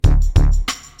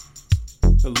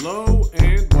Hello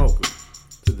and welcome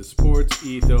to the Sports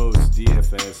Ethos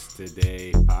DFS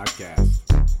Today podcast.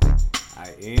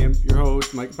 I am your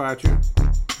host, Mike Patria,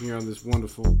 here on this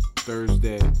wonderful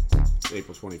Thursday,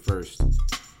 April 21st.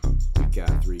 We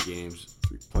got three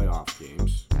playoff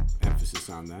games, emphasis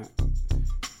on that,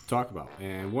 to talk about.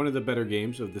 And one of the better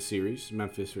games of the series,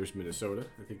 Memphis versus Minnesota.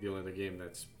 I think the only other game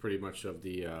that's pretty much of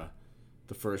the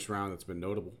first round that's been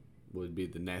notable would be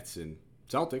the Nets and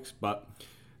Celtics, but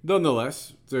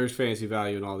nonetheless, there's fantasy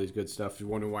value and all these good stuff. If you're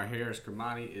wondering why Harris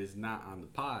Kermani is not on the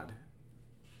pod,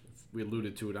 we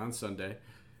alluded to it on Sunday.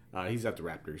 He's at the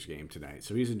Raptors game tonight,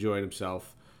 so he's enjoying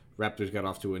himself. Raptors got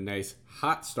off to a nice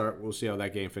hot start. We'll see how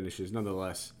that game finishes.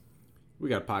 Nonetheless, we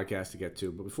got a podcast to get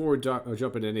to. But before we jump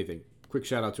into anything, quick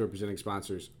shout out to our presenting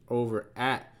sponsors over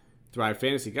at Thrive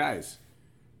Fantasy. Guys,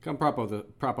 come prop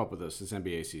up with us this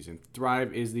NBA season.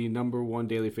 Thrive is the #1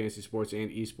 daily fantasy sports and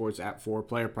esports app for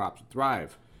player props.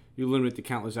 Thrive. You limit the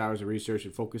countless hours of research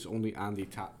and focus only on the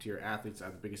top-tier athletes that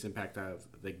have the biggest impact of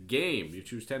the game. You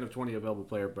choose 10 of 20 available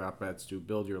player prop bets to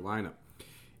build your lineup.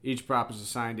 Each prop is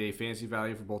assigned a fantasy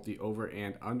value for both the over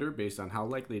and under based on how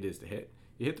likely it is to hit.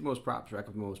 You hit the most props, rack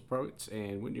up the most points,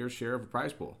 and win your share of a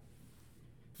prize pool.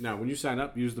 Now, when you sign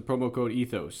up, use the promo code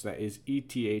ETHOS, that is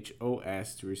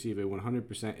ETHOS, to receive a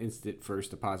 100% instant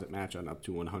first deposit match on up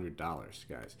to $100,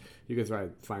 guys. You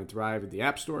can find Thrive in the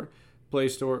App Store, Play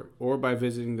Store, or by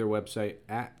visiting their website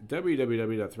at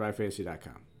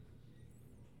www.thrivefantasy.com.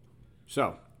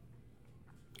 So,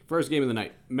 first game of the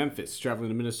night, Memphis traveling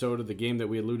to Minnesota, the game that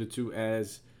we alluded to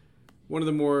as one of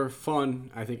the more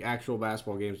fun, I think, actual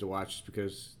basketball games to watch just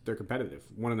because they're competitive.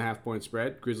 1.5 point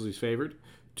spread, Grizzlies favored,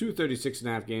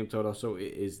 236.5 game total, so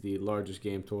it is the largest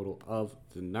game total of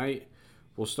the night.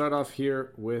 We'll start off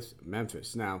here with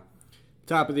Memphis. Now,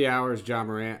 top of the hour is Ja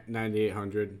Morant,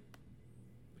 9,800.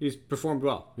 He's performed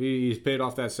well. He's paid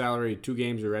off that salary 2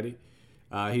 games already.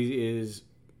 He is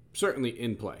certainly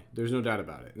in play. There's no doubt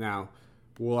about it. Now,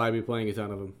 will I be playing a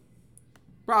ton of him?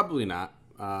 Probably not.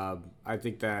 I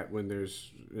think that when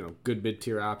there's good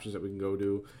mid-tier options that we can go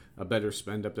to, a better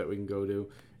spend-up that we can go to,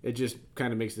 it just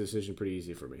kind of makes the decision pretty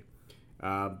easy for me.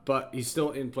 But he's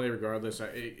still in play regardless.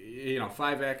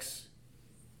 5X,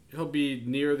 he'll be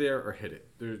near there or hit it.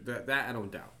 That I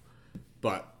don't doubt.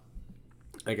 But,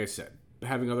 like I said,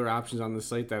 having other options on the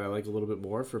slate that I like a little bit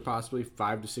more for possibly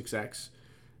 5 to 6X,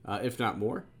 if not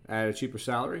more, at a cheaper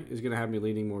salary is going to have me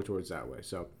leaning more towards that way.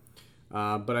 So,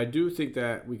 but I do think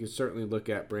that we could certainly look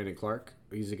at Brandon Clark.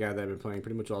 He's a guy that I've been playing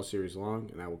pretty much all series long,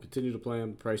 and I will continue to play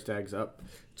him. Price tag's up.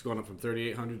 It's going up from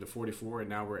 3,800 to 4,400, and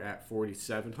now we're at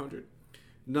 4,700.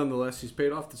 Nonetheless, he's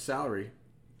paid off the salary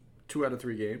 2 out of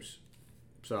 3 games.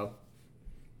 So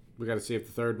we got to see if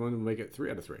the third one will make it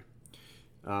 3 out of 3.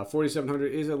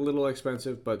 4,700 is a little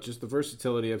expensive, but just the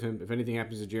versatility of him. If anything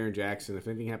happens to Jaren Jackson, if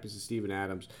anything happens to Steven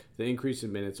Adams, the increase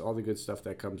in minutes, all the good stuff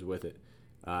that comes with it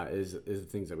is the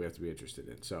things that we have to be interested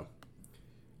in. So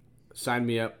sign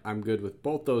me up. I'm good with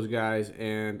both those guys,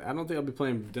 and I don't think I'll be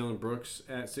playing Dylan Brooks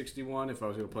at 61. If I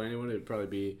was going to play anyone, it would probably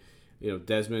be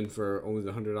Desmond for only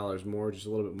the $100 more, just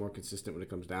a little bit more consistent when it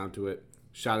comes down to it.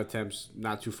 Shot attempts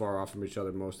not too far off from each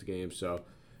other most of the games, so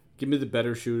give me the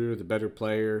better shooter, the better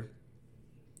player,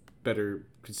 better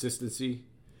consistency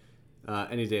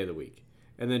any day of the week.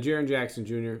 And then Jaren Jackson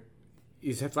Jr.,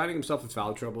 he's finding himself in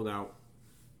foul trouble now.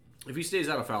 If he stays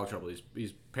out of foul trouble,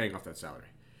 he's paying off that salary.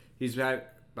 He's had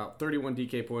about 31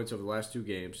 DK points over the last 2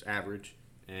 games, average,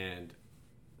 and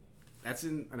that's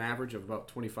in an average of about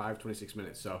 25, 26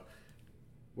 minutes. So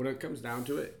when it comes down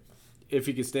to it, if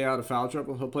he can stay out of foul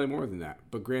trouble, he'll play more than that.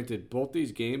 But granted, both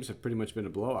these games have pretty much been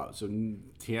a blowout, so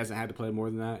he hasn't had to play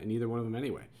more than that in either one of them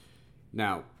anyway.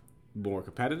 Now, more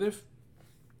competitive,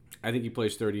 I think he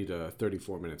plays 30 to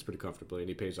 34 minutes pretty comfortably, and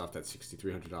he pays off that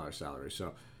 $6,300 salary.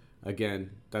 So,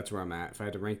 again, that's where I'm at. If I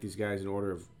had to rank these guys in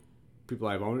order of people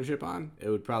I have ownership on, it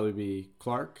would probably be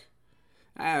Clark,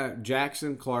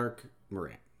 Jackson, Clark,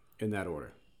 Morant, in that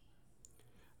order.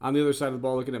 On the other side of the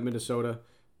ball, looking at Minnesota,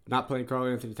 not playing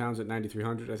Karl-Anthony Towns at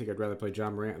 9,300. I think I'd rather play Ja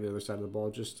Morant on the other side of the ball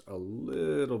just a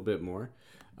little bit more.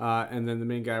 And then the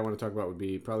main guy I want to talk about would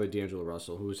be probably D'Angelo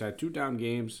Russell, who's had 2 down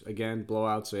games, again,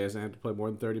 blowouts, so he hasn't had to play more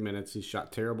than 30 minutes. He's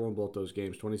shot terrible in both those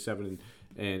games, 27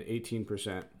 and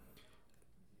 18%.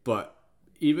 But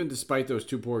even despite those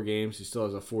 2 poor games, he still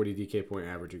has a 40 DK point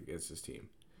average against his team.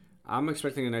 I'm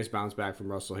expecting a nice bounce back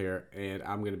from Russell here, and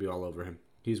I'm going to be all over him.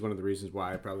 He's one of the reasons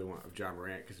why I probably want Ja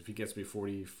Morant, because if he gets me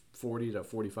 40 to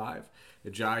 45,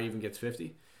 if Ja even gets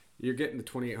 50, you're getting the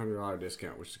 $2,800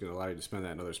 discount, which is going to allow you to spend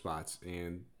that in other spots.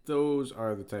 And those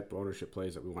are the type of ownership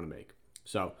plays that we want to make.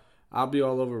 So I'll be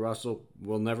all over Russell.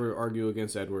 We'll never argue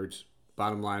against Edwards.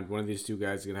 bottom line, one of these two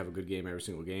guys is going to have a good game every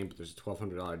single game, but there's a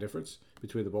 $1,200 difference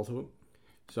between the both of them.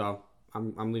 So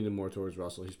I'm leaning more towards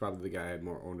Russell. He's probably the guy I had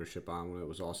more ownership on when it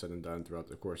was all said and done throughout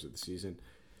the course of the season.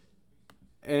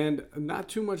 And not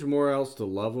too much more else to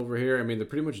love over here. I mean, they're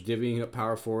pretty much divvying up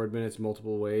power forward minutes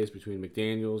multiple ways between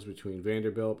McDaniels, between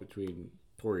Vanderbilt, between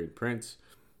Taurean Prince.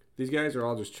 These guys are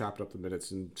all just chopped up the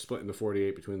minutes and splitting the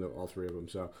 48 between all three of them.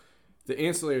 So the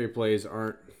ancillary plays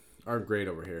aren't great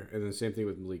over here. And then same thing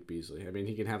with Malik Beasley. I mean,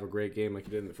 he can have a great game like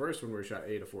he did in the first one where he shot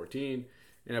 8 of 14.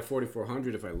 And at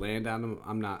 4,400, if I land on him,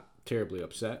 I'm not terribly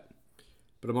upset.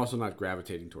 But I'm also not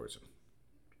gravitating towards him.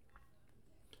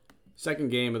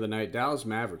 Second game of the night, Dallas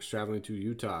Mavericks traveling to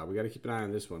Utah. We got to keep an eye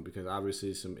on this one because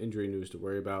obviously some injury news to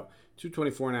worry about.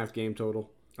 224.5 game total.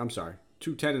 I'm sorry,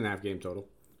 210.5 game total.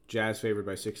 Jazz favored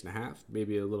by 6.5.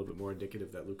 Maybe a little bit more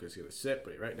indicative that Luka's going to sit,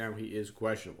 but right now he is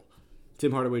questionable.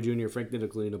 Tim Hardaway Jr., Frank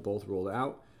Ntilikina both rolled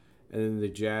out, and then the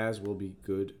Jazz will be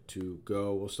good to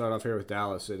go. We'll start off here with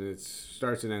Dallas, and it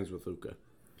starts and ends with Luka.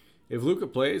 If Luka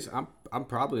plays, I'm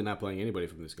probably not playing anybody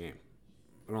from this game.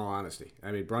 In all honesty.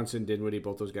 I mean, Brunson, Dinwiddie,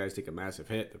 both those guys take a massive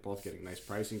hit. They're both getting nice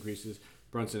price increases.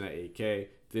 Brunson at 8K,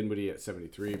 Dinwiddie at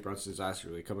 73. Brunson's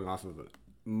actually coming off of a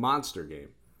monster game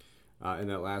in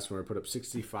that last one where he put up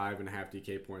 65.5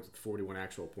 DK points with 41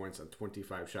 actual points on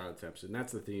 25 shot attempts. And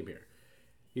that's the theme here.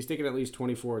 He's taken at least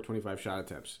 24 or 25 shot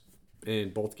attempts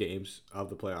in both games of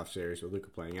the playoff series with Luka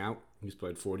playing out. He's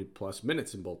played 40-plus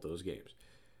minutes in both those games.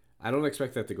 I don't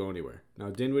expect that to go anywhere. Now,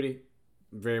 Dinwiddie,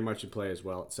 very much in play as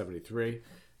well at 73.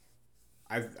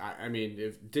 I mean,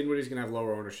 if Dinwiddie's going to have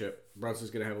lower ownership,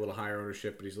 Brunson's going to have a little higher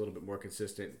ownership, but he's a little bit more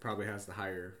consistent. Probably has the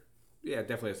higher,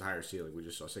 definitely has the higher ceiling. We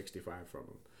just saw 65 from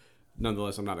him.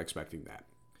 Nonetheless, I'm not expecting that.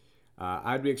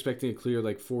 I'd be expecting a clear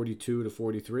like 42 to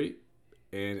 43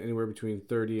 and anywhere between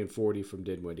 30 and 40 from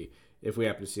Dinwiddie if we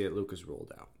happen to see that Luka's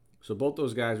rolled out. So both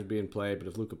those guys would be in play, but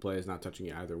if Luka plays, not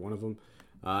touching either one of them.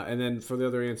 And then for the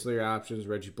other ancillary options,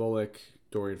 Reggie Bullock,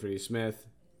 Dorian Finney-Smith.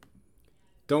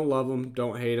 Don't love them,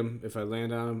 don't hate them. If I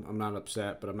land on them, I'm not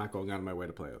upset, but I'm not going out of my way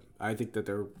to play them. I think that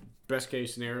their best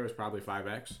case scenario is probably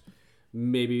 5x,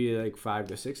 maybe like 5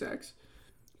 to 6x.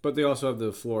 But they also have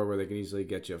the floor where they can easily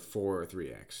get you 4 or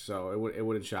 3x. So it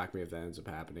wouldn't shock me if that ends up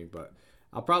happening. But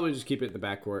I'll probably just keep it in the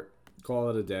backcourt, call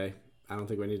it a day. I don't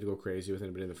think we need to go crazy with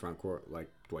anybody in the front court like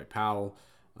Dwight Powell.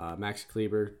 Max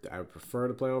Kleber, I would prefer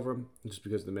to play over him just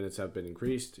because the minutes have been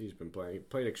increased. He's been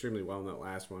played extremely well in that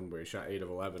last one where he shot 8 of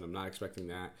 11. I'm not expecting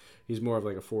that. He's more of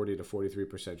like a 40 to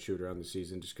 43% shooter on the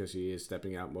season just because he is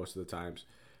stepping out most of the times.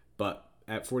 But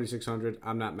at 4,600,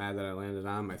 I'm not mad that I landed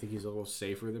on him. I think he's a little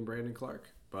safer than Brandon Clark,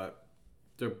 but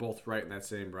they're both right in that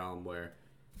same realm where,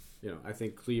 I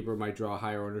think Kleber might draw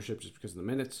higher ownership just because of the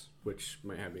minutes, which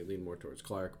might have me lean more towards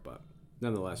Clark, but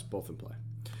nonetheless, both in play.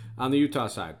 On the Utah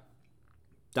side,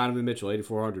 Donovan Mitchell,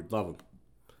 8,400. Love him.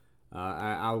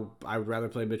 I would rather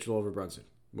play Mitchell over Brunson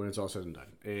when it's all said and done.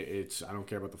 I don't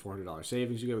care about the $400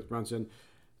 savings you get with Brunson.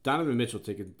 Donovan Mitchell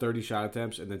taking 30 shot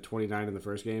attempts and then 29 in the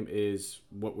first game is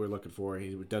what we're looking for.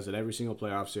 He does it every single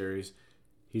playoff series.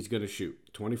 He's going to shoot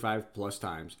 25 plus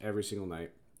times every single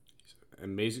night. He's an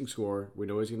amazing scorer. We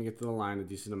know he's going to get to the line a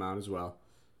decent amount as well.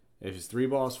 If his 3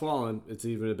 balls falling, it's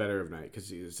even a better of night because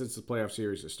since the playoff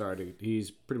series has started, he's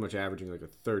pretty much averaging like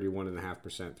a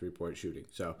 31.5% three-point shooting.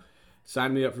 So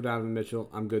sign me up for Donovan Mitchell.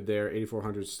 I'm good there.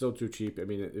 8,400 is still too cheap. I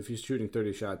mean, if he's shooting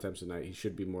 30 shot attempts a night, he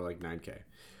should be more like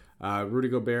 9K. Rudy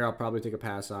Gobert, I'll probably take a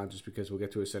pass on just because we'll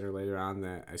get to a center later on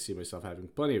that I see myself having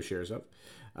plenty of shares of.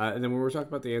 And then when we're talking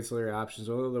about the ancillary options,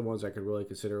 one of the ones I could really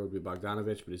consider would be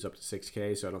Bogdanovich, but he's up to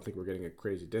 6K, so I don't think we're getting a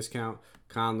crazy discount.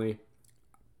 Conley,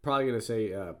 probably going to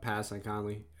say pass on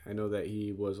Conley. I know that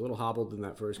he was a little hobbled in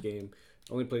that first game.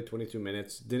 Only played 22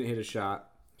 minutes. Didn't hit a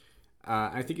shot.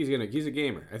 I think he's a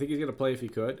gamer. I think he's gonna play if he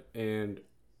could. And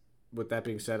with that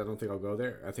being said, I don't think I'll go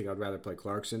there. I think I'd rather play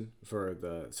Clarkson for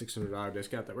the $600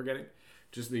 discount that we're getting.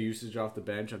 Just the usage off the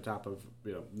bench on top of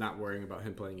not worrying about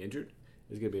him playing injured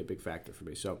is gonna be a big factor for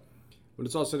me. So when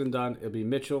it's all said and done, it'll be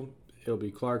Mitchell. It'll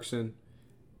be Clarkson.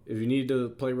 If you need to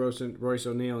play Royce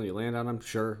O'Neal and you land on him,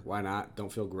 sure, why not?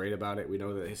 Don't feel great about it. We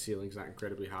know that his ceiling's not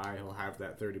incredibly high. He'll have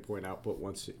that 30-point output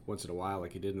once in a while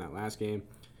like he did in that last game.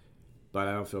 But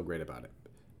I don't feel great about it.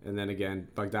 And then again,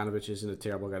 Bogdanovich isn't a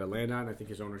terrible guy to land on. I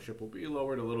think his ownership will be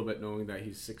lowered a little bit knowing that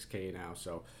he's 6K now.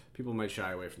 So people might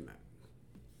shy away from that.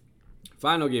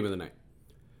 Final game of the night.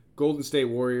 Golden State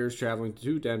Warriors traveling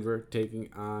to Denver,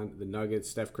 taking on the Nuggets.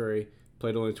 Steph Curry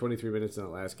played only 23 minutes in that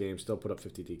last game, still put up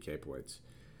 50 DK points.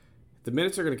 The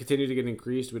minutes are going to continue to get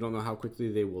increased. We don't know how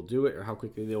quickly they will do it or how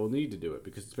quickly they will need to do it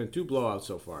because it's been 2 blowouts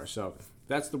so far. So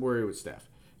that's the worry with Steph.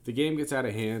 If the game gets out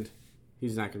of hand,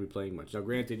 he's not going to be playing much. Now,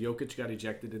 granted, Jokic got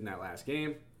ejected in that last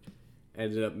game,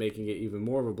 ended up making it even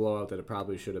more of a blowout than it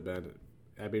probably should have been.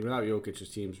 I mean, without Jokic, his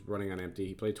team's running on empty.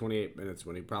 He played 28 minutes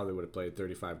when he probably would have played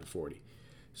 35 to 40.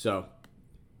 So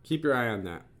keep your eye on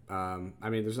that. I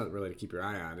mean, there's nothing really to keep your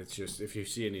eye on. It's just if you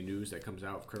see any news that comes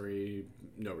out of Curry,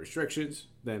 no restrictions,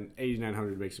 then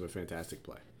 8,900 makes him a fantastic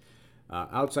play.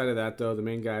 Outside of that, though, the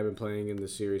main guy I've been playing in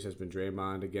this series has been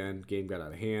Draymond again. Game got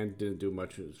out of hand. Didn't do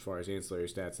much as far as ancillary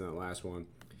stats in that last one.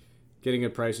 Getting a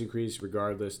price increase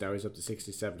regardless. Now he's up to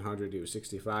 6,700. He was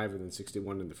 65 and then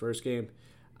 61 in the first game.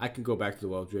 I can go back to the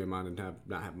well of Draymond and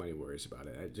not have any worries about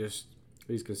it.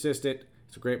 He's consistent.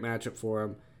 It's a great matchup for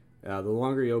him. The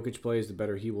longer Jokic plays, the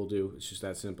better he will do. It's just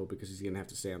that simple because he's going to have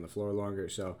to stay on the floor longer.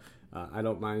 So I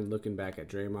don't mind looking back at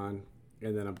Draymond.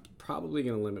 And then I'm probably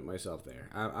going to limit myself there.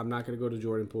 I'm not going to go to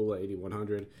Jordan Poole at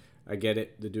 8,100. I get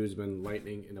it. The dude's been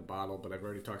lightning in a bottle, but I've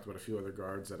already talked about a few other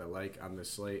guards that I like on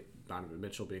this slate. Donovan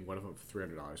Mitchell being one of them for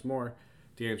 $300 more.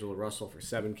 D'Angelo Russell for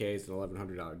 $7K is an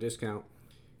 $1,100 discount.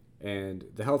 And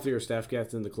the healthier Steph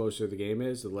gets and the closer the game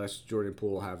is, the less Jordan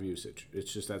Poole will have usage.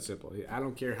 It's just that simple. I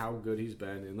don't care how good he's been.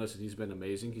 And listen, he's been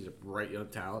amazing. He's a bright young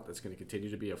talent that's going to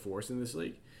continue to be a force in this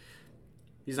league.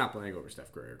 He's not playing over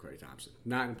Steph Curry or Klay Thompson.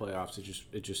 Not in playoffs.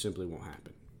 It just simply won't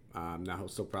happen. Now he'll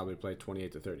still probably play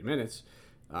 28 to 30 minutes,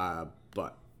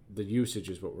 but the usage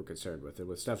is what we're concerned with. And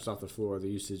with Steph's off the floor, the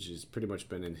usage has pretty much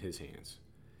been in his hands.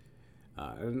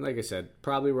 And like I said,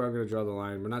 probably where I'm going to draw the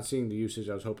line. We're not seeing the usage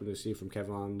I was hoping to see from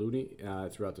Kevon Looney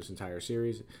throughout this entire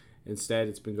series. Instead,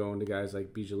 it's been going to guys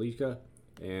like Bjelica,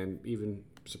 and even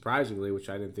surprisingly, which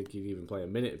I didn't think he'd even play a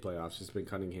minute in playoffs, it's been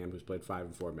Cunningham, who's played 5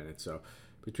 and 4 minutes. So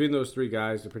between those three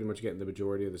guys, they're pretty much getting the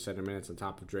majority of the center minutes on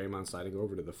top of Draymond sliding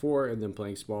over to the 4 and then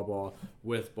playing small ball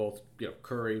with both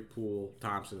Curry, Poole,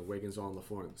 Thompson, and Wiggins all on the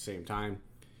floor at the same time.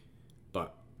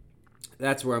 But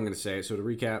that's where I'm going to say it. So to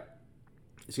recap,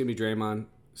 it's going to be Draymond,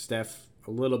 Steph,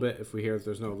 a little bit if we hear that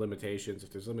there's no limitations.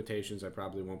 If there's limitations, I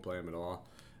probably won't play him at all.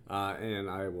 And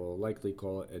I will likely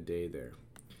call it a day there.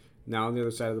 Now on the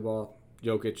other side of the ball,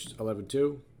 Jokic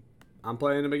 11-2. I'm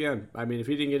playing him again. I mean, if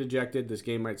he didn't get ejected, this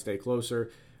game might stay closer.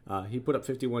 He put up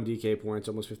 51 DK points,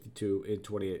 almost 52 in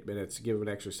 28 minutes. Give him an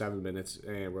extra 7 minutes,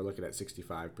 and we're looking at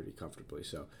 65 pretty comfortably.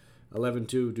 So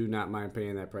 11-2, do not mind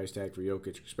paying that price tag for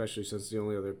Jokic, especially since the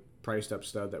only other priced up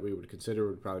stud that we would consider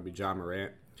would probably be Ja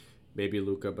Morant, maybe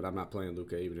Luka, but I'm not playing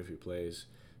Luka even if he plays.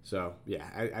 So, yeah,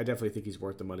 I definitely think he's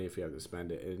worth the money if you have to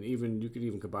spend it. And you could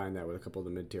even combine that with a couple of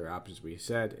the mid-tier options we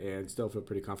said and still feel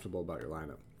pretty comfortable about your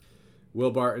lineup.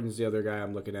 Will Barton's the other guy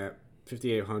I'm looking at,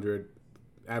 5,800,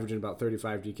 averaging about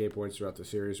 35 DK points throughout the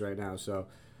series right now. So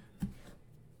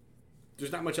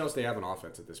there's not much else they have on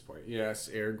offense at this point. Yes,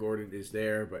 Aaron Gordon is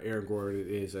there, but Aaron Gordon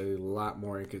is a lot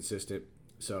more inconsistent.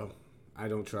 So I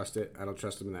don't trust it. I don't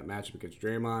trust him in that matchup against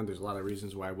Draymond. There's a lot of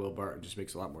reasons why Will Barton just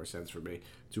makes a lot more sense for me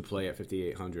to play at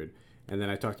 5,800. And then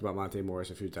I talked about Monte Morris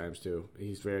a few times too.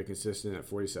 He's very consistent at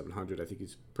 4,700. I think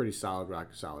he's pretty solid,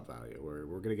 rock solid value.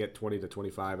 We're going to get 20 to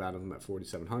 25 out of him at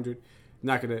 4,700.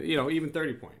 Not going to, even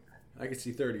 30 point. I could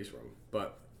see 30s from him,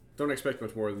 but don't expect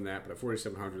much more than that. But at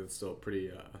 4,700, it's still a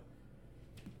pretty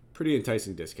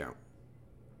enticing discount.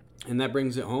 And that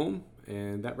brings it home,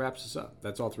 and that wraps us up.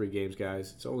 That's all 3 games,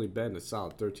 guys. It's only been a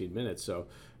solid 13 minutes. So,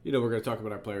 we're going to talk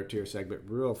about our player tier segment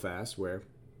real fast, where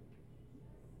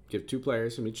give 2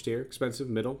 players from each tier, expensive,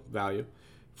 middle, value.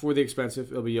 For the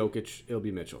expensive, it'll be Jokic, it'll be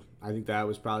Mitchell. I think that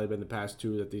was probably been the past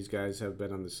 2 that these guys have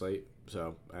been on the slate.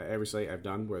 So every slate I've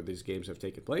done where these games have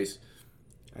taken place,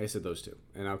 I said those 2,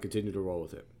 and I'll continue to roll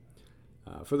with it.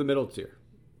 For the middle tier,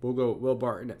 we'll go Will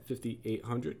Barton at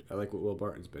 5,800. I like what Will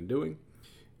Barton's been doing.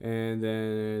 And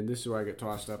then this is where I get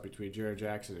tossed up between Jaren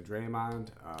Jackson and Draymond.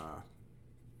 I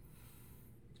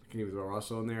can even throw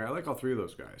Russell in there. I like all 3 of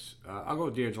those guys. I'll go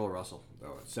with D'Angelo Russell,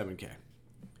 though, at 7K.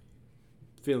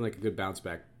 Feeling like a good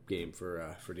bounce-back game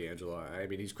for D'Angelo. I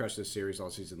mean, he's crushed this series all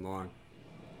season long.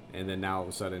 And then now, all of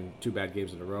a sudden, 2 bad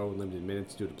games in a row, limited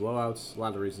minutes due to blowouts. A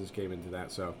lot of reasons came into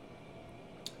that. So,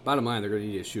 bottom line, they're going to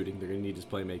need his shooting. They're going to need his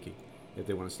playmaking if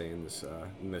they want to stay in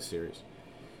this series.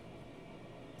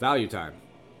 Value time.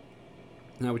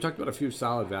 Now, we talked about a few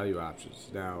solid value options.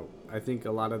 Now, I think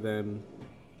a lot of them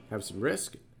have some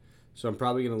risk. So I'm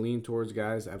probably going to lean towards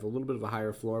guys that have a little bit of a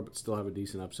higher floor but still have a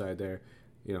decent upside there.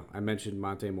 I mentioned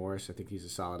Monte Morris. I think he's a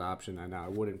solid option. I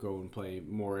wouldn't go and play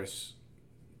Morris,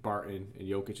 Barton, and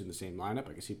Jokic in the same lineup.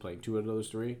 I can see playing 2 of those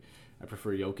 3. I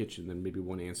prefer Jokic and then maybe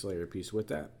 1 ancillary piece with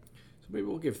that. So maybe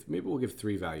we'll give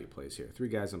 3 value plays here. 3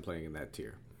 guys I'm playing in that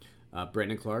tier.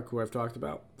 Brandon Clark, who I've talked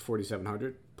about,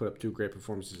 4,700, put up 2 great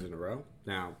performances in a row.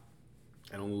 Now,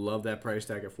 I don't love that price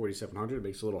tag at 4,700. It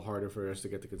makes it a little harder for us to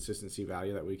get the consistency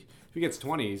value that week. If he gets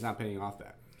 20, he's not paying off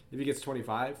that. If he gets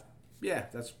 25, yeah,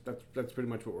 that's pretty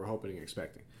much what we're hoping and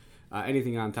expecting.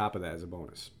 Anything on top of that is a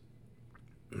bonus.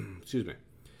 Excuse me.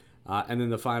 And then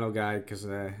the final guy, because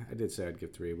I did say I'd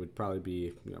give 3, would probably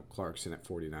be Clarkson at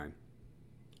 49.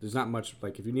 There's not much,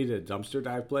 like if you needed a dumpster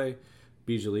dive play,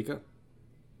 Bijalika,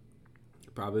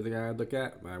 probably the guy I'd look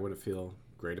at. I wouldn't feel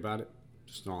great about it,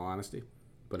 just in all honesty.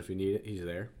 But if you need it, he's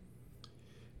there.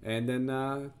 And then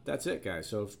that's it, guys.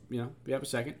 So if you have a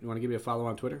second, you want to give me a follow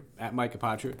on Twitter at Mike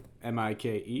Apotria,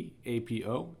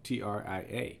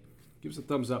 MikeApotria. Give us a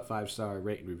thumbs up, 5-star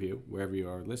rate and review wherever you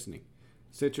are listening.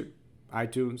 Stitcher,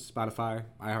 iTunes, Spotify,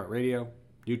 iHeartRadio,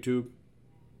 YouTube.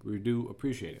 We do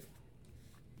appreciate it.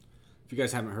 If you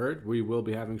guys haven't heard, we will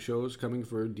be having shows coming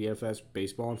for DFS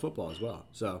baseball and football as well.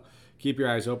 So keep your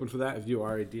eyes open for that. If you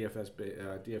are a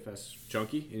DFS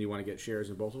junkie and you want to get shares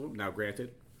in both of them, now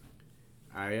granted,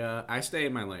 I stay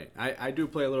in my lane. I do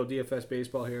play a little DFS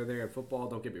baseball here and there and football,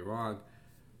 don't get me wrong.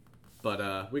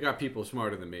 But we got people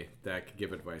smarter than me that could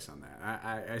give advice on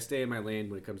that. I stay in my lane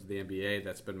when it comes to the NBA.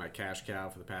 That's been my cash cow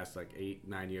for the past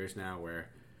 8-9 years now where,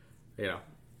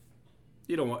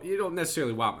 you don't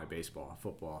necessarily want my baseball,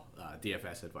 football,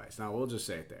 DFS advice. Now, we'll just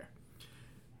say it there.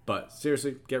 But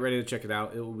seriously, get ready to check it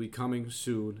out. It will be coming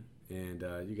soon. And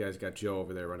you guys got Joe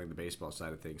over there running the baseball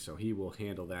side of things. So he will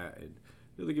handle that and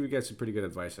really give you guys some pretty good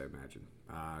advice, I imagine.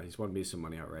 He's won me some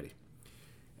money already.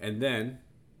 And then,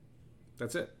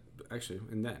 that's it. Actually,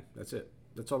 and then, that's it.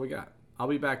 That's all we got. I'll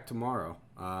be back tomorrow.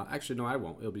 Actually, no, I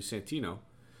won't. It'll be Santino.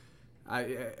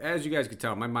 As you guys can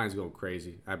tell, my mind's going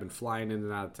crazy. I've been flying in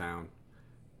and out of town,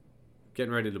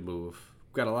 getting ready to move.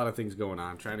 Got a lot of things going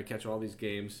on, trying to catch all these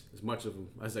games, as much of them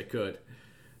as I could.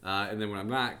 And then when I'm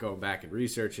not, going back and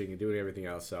researching and doing everything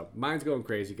else. So, mine's going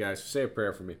crazy, guys. Say a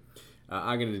prayer for me.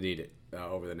 I'm going to need it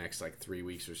over the next 3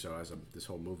 weeks or so as this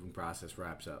whole moving process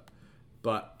wraps up.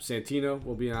 But Santino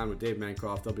will be on with Dave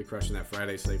Mancroft. They'll be crushing that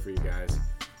Friday slate for you guys.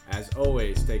 As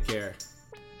always, take care.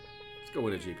 Let's go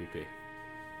win a GPP.